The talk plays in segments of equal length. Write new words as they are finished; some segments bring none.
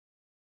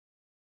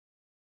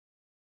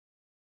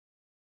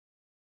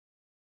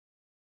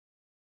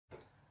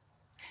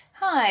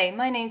Hi,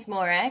 my name's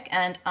Morag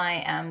and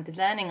I am the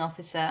Learning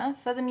Officer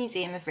for the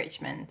Museum of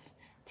Richmond.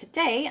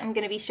 Today I'm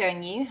going to be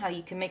showing you how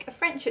you can make a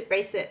friendship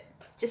bracelet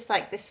just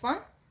like this one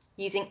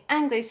using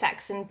Anglo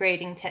Saxon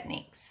braiding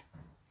techniques.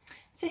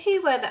 So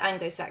who were the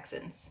Anglo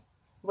Saxons?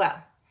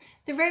 Well,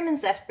 the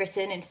Romans left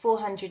Britain in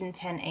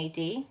 410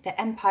 AD, their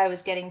empire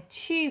was getting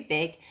too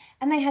big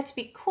and they had to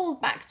be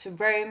called back to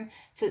Rome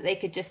so that they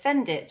could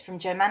defend it from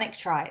Germanic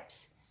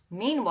tribes.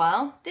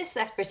 Meanwhile, this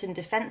left Britain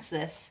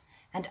defenceless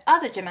and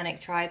other Germanic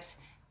tribes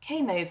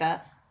came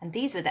over, and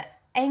these were the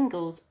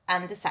Angles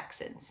and the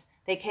Saxons.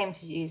 They came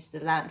to use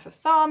the land for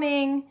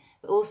farming,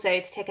 but also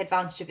to take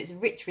advantage of its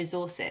rich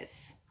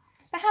resources.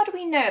 But how do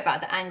we know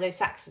about the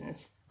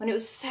Anglo-Saxons when it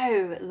was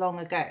so long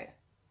ago?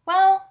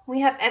 Well,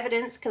 we have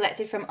evidence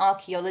collected from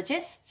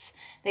archaeologists.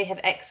 They have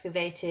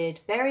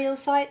excavated burial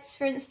sites,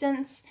 for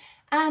instance,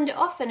 and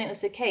often it was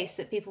the case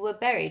that people were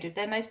buried with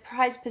their most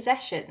prized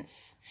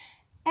possessions.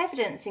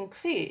 Evidence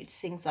includes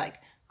things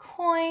like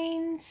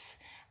coins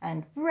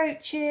and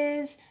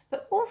brooches,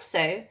 but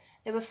also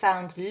there were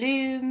found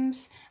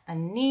looms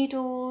and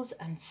needles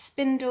and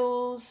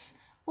spindles,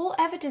 all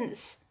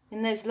evidence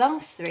in those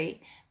last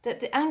three that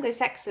the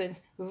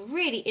Anglo-Saxons were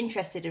really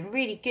interested and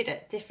really good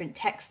at different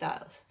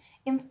textiles.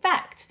 In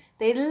fact,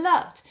 they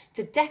loved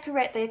to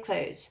decorate their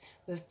clothes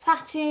with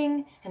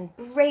plaiting and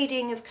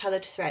braiding of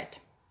coloured thread.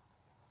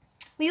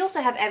 We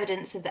also have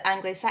evidence of the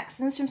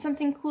Anglo-Saxons from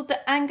something called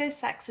the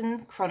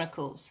Anglo-Saxon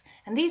Chronicles,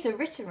 and these are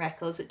written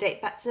records that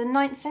date back to the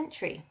 9th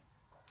century.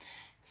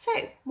 So,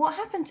 what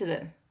happened to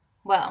them?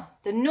 Well,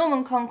 the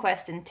Norman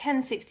conquest in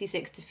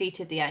 1066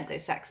 defeated the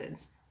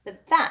Anglo-Saxons,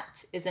 but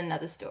that is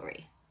another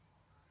story.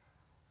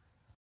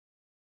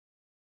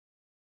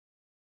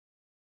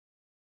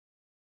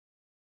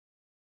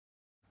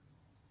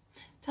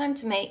 Time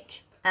to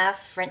make our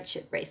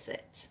friendship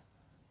bracelet.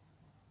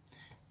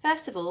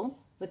 First of all,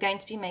 we're going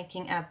to be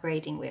making our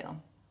braiding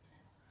wheel.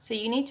 So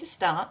you need to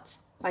start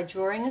by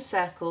drawing a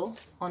circle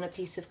on a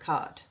piece of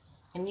card,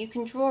 and you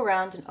can draw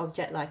around an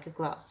object like a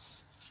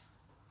glass.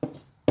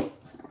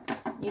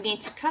 You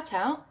need to cut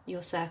out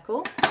your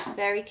circle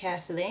very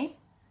carefully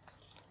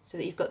so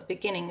that you've got the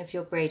beginning of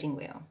your braiding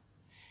wheel.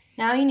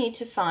 Now you need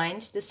to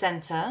find the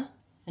center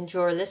and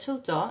draw a little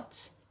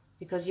dot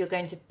because you're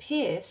going to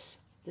pierce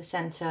the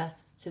center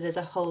so there's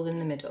a hole in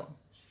the middle.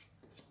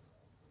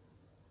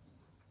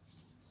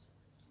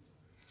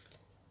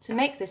 To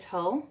make this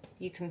hole,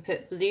 you can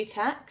put blue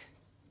tack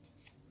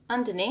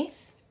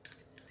underneath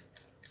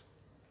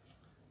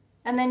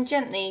and then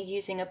gently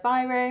using a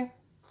biro,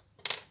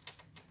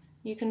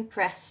 you can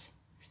press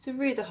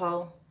through the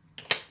hole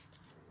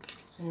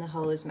and the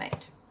hole is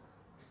made.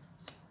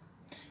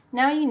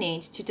 Now you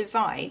need to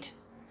divide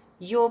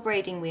your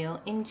braiding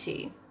wheel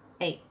into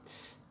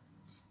 8ths.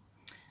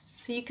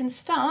 So you can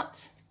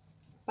start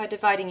by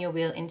dividing your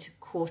wheel into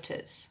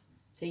quarters.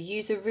 So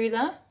use a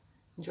ruler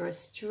and draw a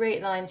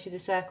straight line through the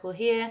circle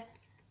here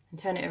and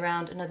turn it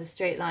around, another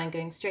straight line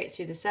going straight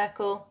through the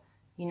circle.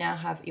 You now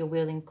have your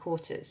wheel in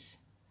quarters.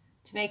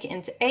 To make it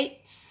into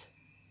 8ths,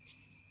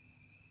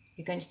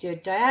 you're going to do a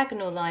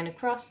diagonal line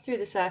across through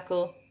the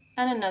circle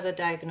and another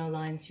diagonal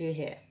line through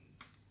here.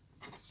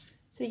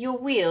 So your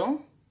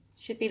wheel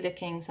should be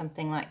looking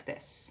something like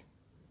this.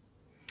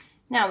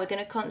 Now we're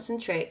going to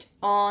concentrate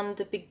on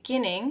the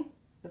beginning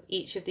of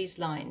each of these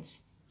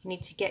lines. You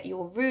need to get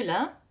your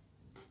ruler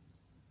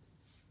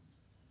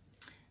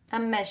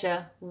and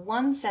measure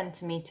 1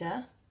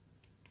 centimetre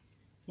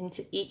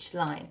into each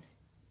line.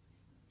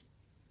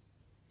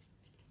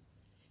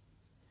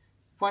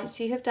 Once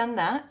you have done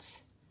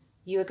that,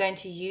 you are going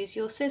to use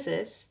your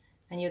scissors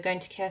and you're going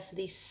to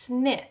carefully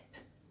snip.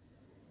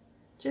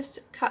 Just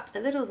cut a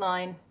little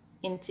line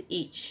into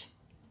each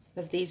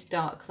of these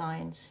dark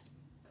lines,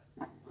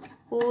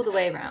 all the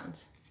way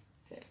around.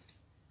 So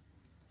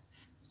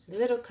a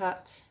little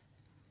cut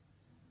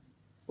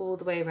all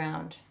the way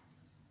around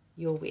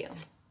your wheel.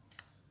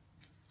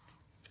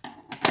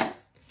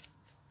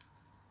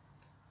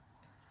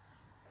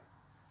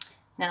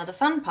 Now the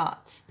fun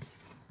part.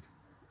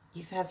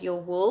 You have your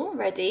wool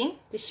ready.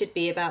 This should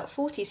be about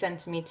 40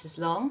 centimetres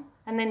long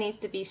and there needs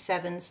to be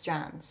 7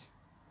 strands.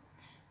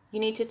 You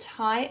need to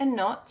tie a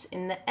knot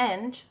in the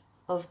end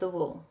of the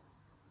wool.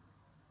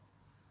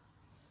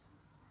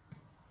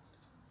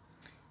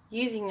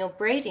 Using your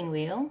braiding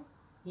wheel,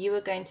 you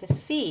are going to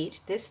feed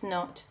this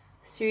knot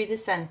through the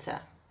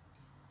centre.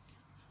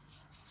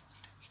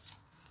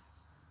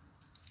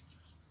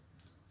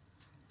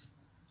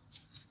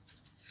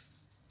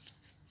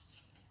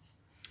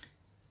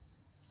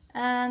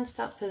 And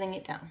start pulling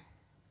it down.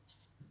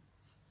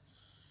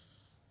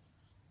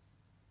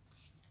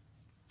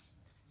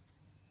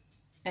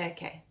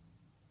 Okay,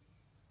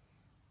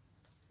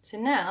 so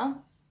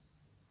now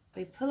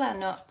we pull our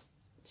knot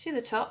to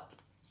the top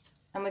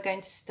and we're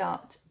going to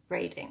start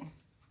braiding.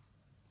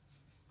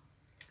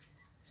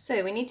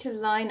 So we need to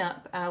line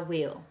up our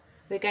wheel.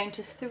 We're going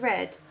to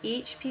thread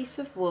each piece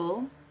of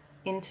wool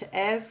into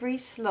every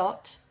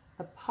slot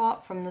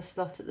apart from the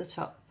slot at the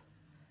top.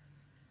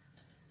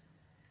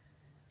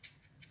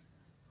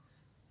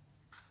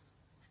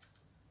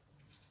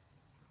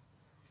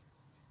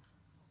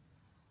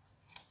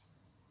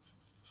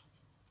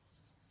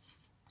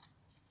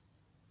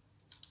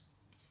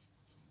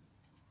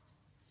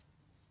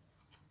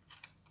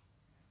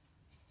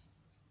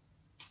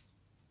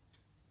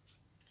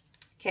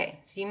 Okay,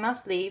 so you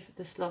must leave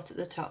the slot at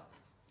the top.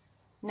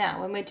 Now,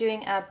 when we're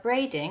doing our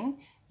braiding,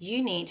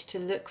 you need to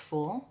look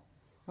for,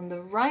 on the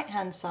right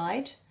hand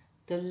side,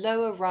 the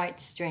lower right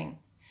string.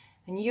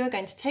 And you are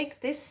going to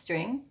take this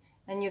string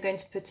and you're going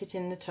to put it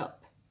in the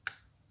top.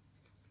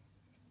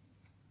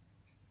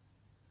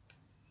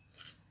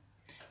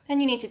 Then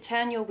you need to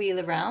turn your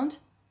wheel around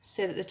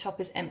so that the top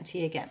is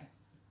empty again.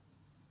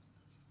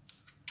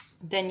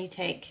 Then you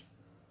take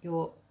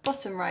your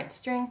bottom right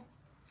string,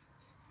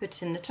 put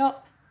it in the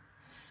top,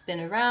 spin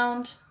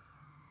around,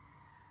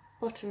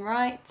 bottom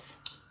right,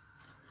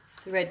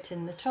 thread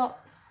in the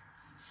top,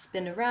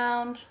 spin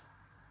around,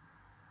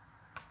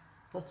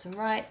 bottom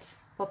right,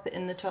 pop it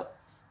in the top,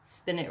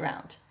 spin it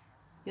round.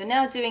 You're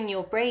now doing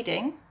your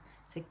braiding,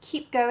 so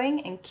keep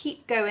going, and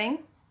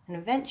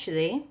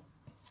eventually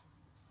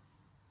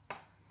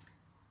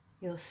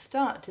you'll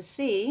start to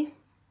see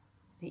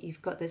that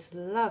you've got this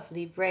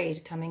lovely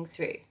braid coming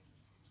through.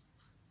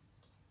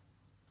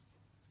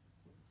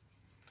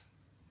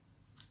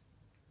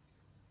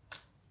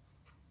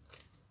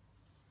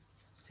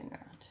 Spin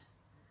around.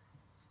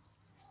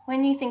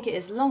 When you think it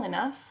is long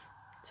enough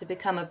to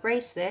become a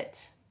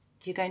bracelet,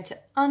 you're going to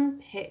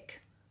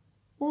unpick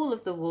all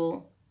of the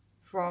wool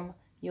from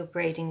your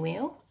braiding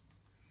wheel.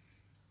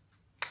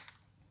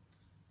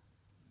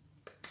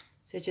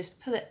 So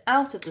just pull it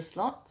out of the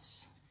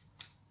slots.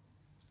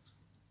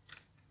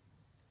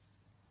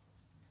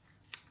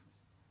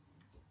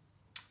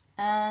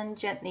 And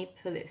gently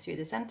pull it through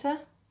the center.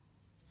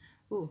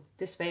 Ooh,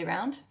 this way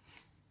around.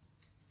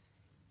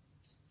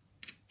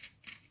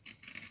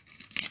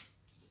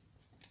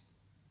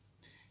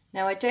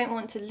 Now I don't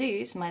want to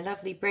lose my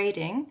lovely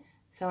braiding,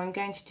 so I'm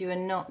going to do a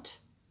knot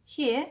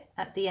here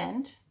at the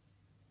end.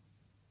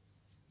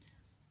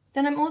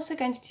 Then I'm also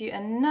going to do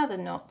another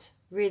knot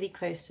really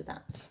close to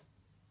that.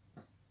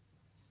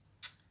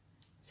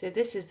 So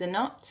this is the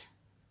knot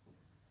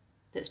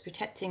that's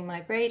protecting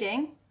my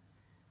braiding.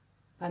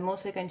 I'm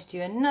also going to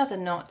do another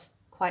knot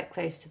quite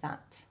close to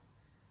that.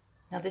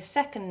 Now this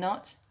second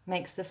knot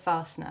makes the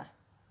fastener.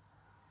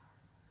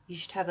 You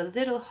should have a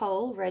little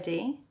hole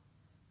ready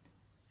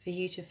for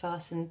you to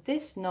fasten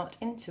this knot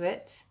into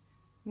it,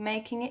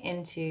 making it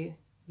into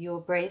your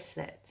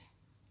bracelet.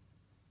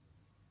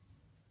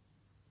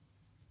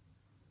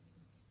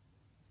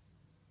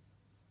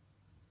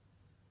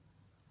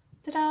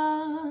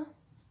 Ta-da!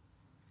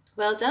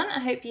 Well done. I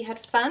hope you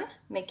had fun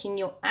making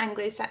your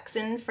Anglo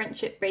Saxon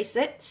friendship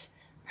bracelets.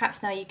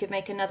 Perhaps now you could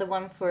make another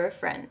one for a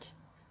friend.